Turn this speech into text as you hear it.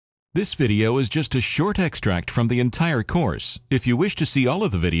This video is just a short extract from the entire course. If you wish to see all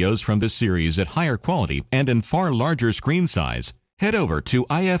of the videos from this series at higher quality and in far larger screen size, head over to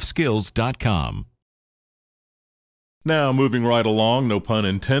ifskills.com. Now, moving right along, no pun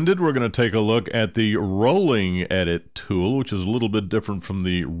intended, we're going to take a look at the rolling edit tool, which is a little bit different from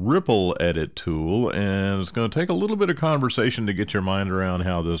the ripple edit tool, and it's going to take a little bit of conversation to get your mind around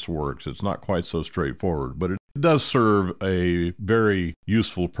how this works. It's not quite so straightforward, but it does serve a very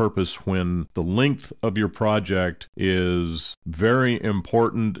useful purpose when the length of your project is very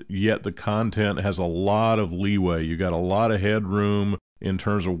important, yet the content has a lot of leeway. You got a lot of headroom in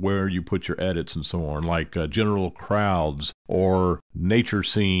terms of where you put your edits and so on, like general crowds or nature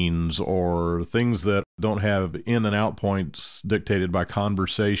scenes or things that don't have in and out points dictated by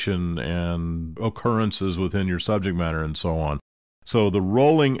conversation and occurrences within your subject matter and so on. So the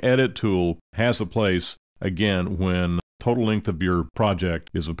rolling edit tool has a place, again, when total length of your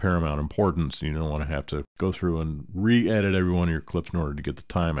project is of paramount importance. You don't want to have to go through and re-edit every one of your clips in order to get the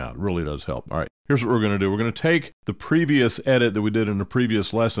time out. It really does help. All right, here's what we're going to do. We're going to take the previous edit that we did in the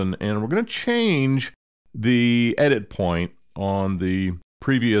previous lesson, and we're going to change the edit point on the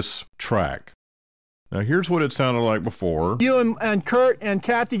previous track. Now, here's what it sounded like before. You and Kurt and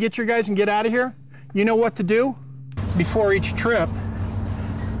Kathy, get your guys and get out of here. You know what to do? Before each trip,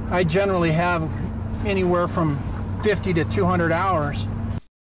 I generally have anywhere from 50 to 200 hours.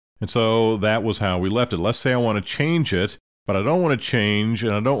 And so that was how we left it. Let's say I want to change it, but I don't want to change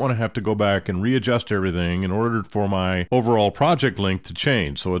and I don't want to have to go back and readjust everything in order for my overall project length to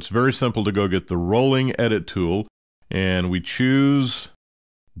change. So it's very simple to go get the rolling edit tool, and we choose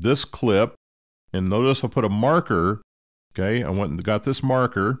this clip, and notice I put a marker. Okay, I went and got this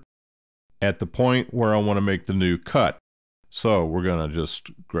marker at the point where I want to make the new cut. So we're going to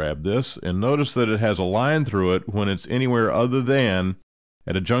just grab this, and notice that it has a line through it when it's anywhere other than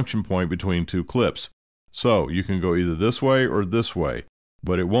at a junction point between two clips. So you can go either this way or this way,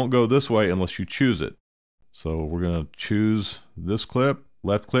 but it won't go this way unless you choose it. So we're going to choose this clip,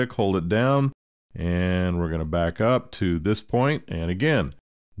 left click, hold it down, and we're going to back up to this point. And again,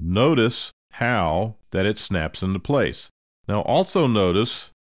 notice how that it snaps into place. Now also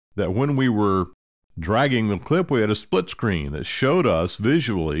notice that when we were dragging the clip, we had a split screen that showed us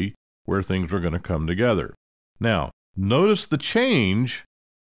visually where things were going to come together. Now, notice the change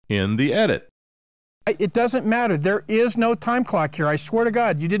in the edit. It doesn't matter. There is no time clock here. I swear to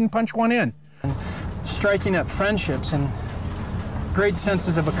God, you didn't punch one in. Striking up friendships and great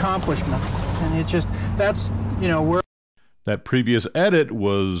senses of accomplishment. And it just, that's, you know, where that previous edit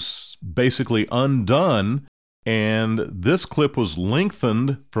was basically undone, and this clip was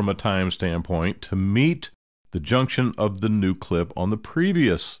lengthened from a time standpoint to meet the junction of the new clip on the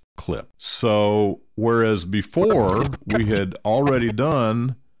previous clip. So whereas before we had already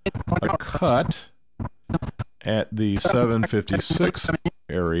done a cut at the 756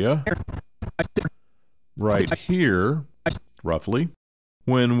 area right here, roughly,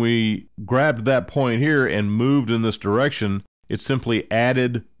 when we grabbed that point here and moved in this direction, it simply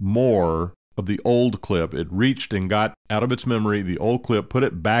added more of the old clip. It reached and got out of its memory the old clip, put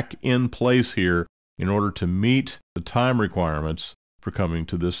it back in place here in order to meet the time requirements for coming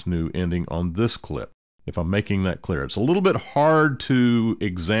to this new ending on this clip. If I'm making that clear, it's a little bit hard to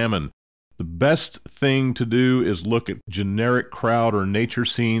examine. The best thing to do is look at generic crowd or nature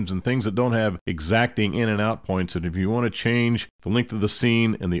scenes and things that don't have exacting in and out points. And if you want to change the length of the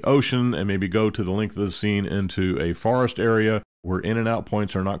scene in the ocean and maybe go to the length of the scene into a forest area where in and out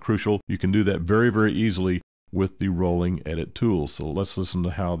points are not crucial, you can do that very, very easily with the rolling edit tool. So let's listen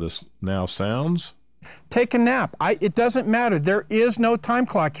to how this now sounds. take a nap. It doesn't matter. There is no time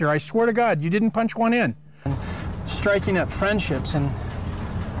clock here. I swear to God, you didn't punch one in. Striking up friendships and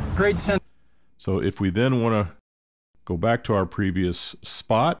great sense. So if we then want to go back to our previous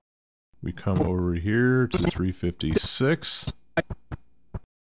spot, we come over here to 356,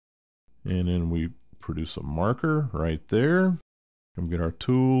 and then we produce a marker right there. And we get our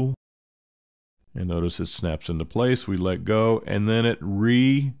tool, and notice it snaps into place. We let go, and then it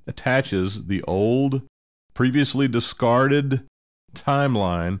reattaches the old, previously discarded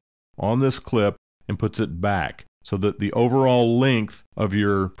timeline on this clip and puts it back, so that the overall length of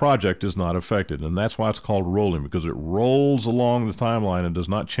your project is not affected. And that's why it's called rolling, because it rolls along the timeline and does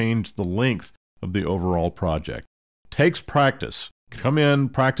not change the length of the overall project. Takes practice. Come in,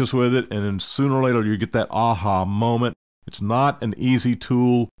 practice with it, and then sooner or later you get that aha moment. It's not an easy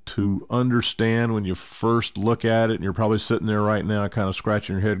tool to understand when you first look at it, and you're probably sitting there right now kind of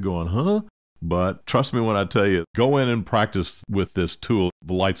scratching your head going, huh? But trust me when I tell you, go in and practice with this tool.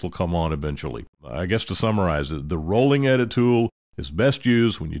 The lights will come on eventually. I guess to summarize it, the rolling edit tool is best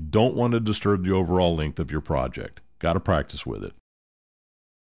used when you don't want to disturb the overall length of your project. Got to practice with it.